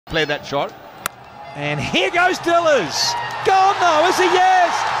play that shot. And here goes Dillers. Gone though, is he?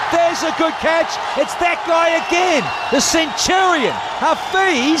 Yes. There's a good catch. It's that guy again. The Centurion.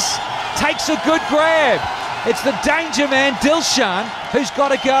 Hafiz takes a good grab. It's the danger man, Dilshan, who's got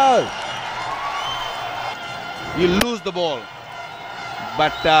to go. You lose the ball.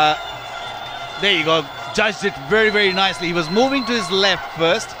 But there you go. Judged it very, very nicely. He was moving to his left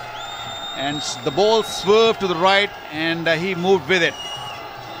first. And the ball swerved to the right. And he moved with it.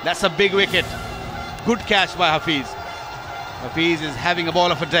 That's a big wicket. Good catch by Hafiz. Hafiz is having a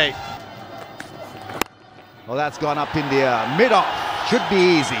ball of a day. Well, that's gone up in the air. Mid-off. Should be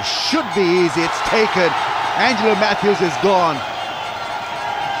easy. Should be easy. It's taken. Angelo Matthews is gone.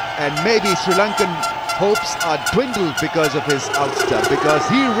 And maybe Sri Lankan hopes are dwindled because of his outstep, because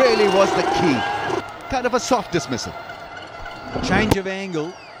he really was the key. Kind of a soft dismissal. Change of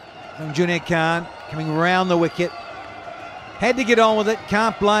angle from Junaid Khan, coming round the wicket. Had to get on with it,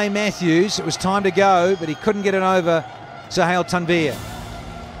 can't blame Matthews. It was time to go, but he couldn't get it over Sohail Tanvir.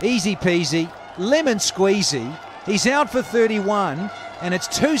 Easy peasy, lemon squeezy. He's out for 31, and it's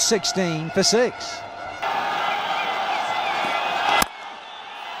 216 for 6.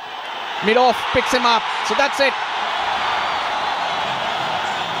 Mid-off, picks him up, so that's it.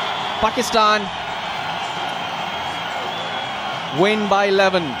 Pakistan win by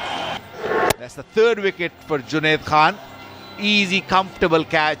 11. That's the third wicket for Junaid Khan. Easy, comfortable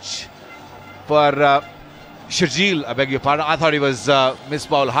catch for Sharjeel. I beg your pardon. I thought he was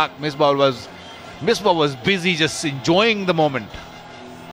Misbah-ul-Haq. Misbah was busy just enjoying the moment.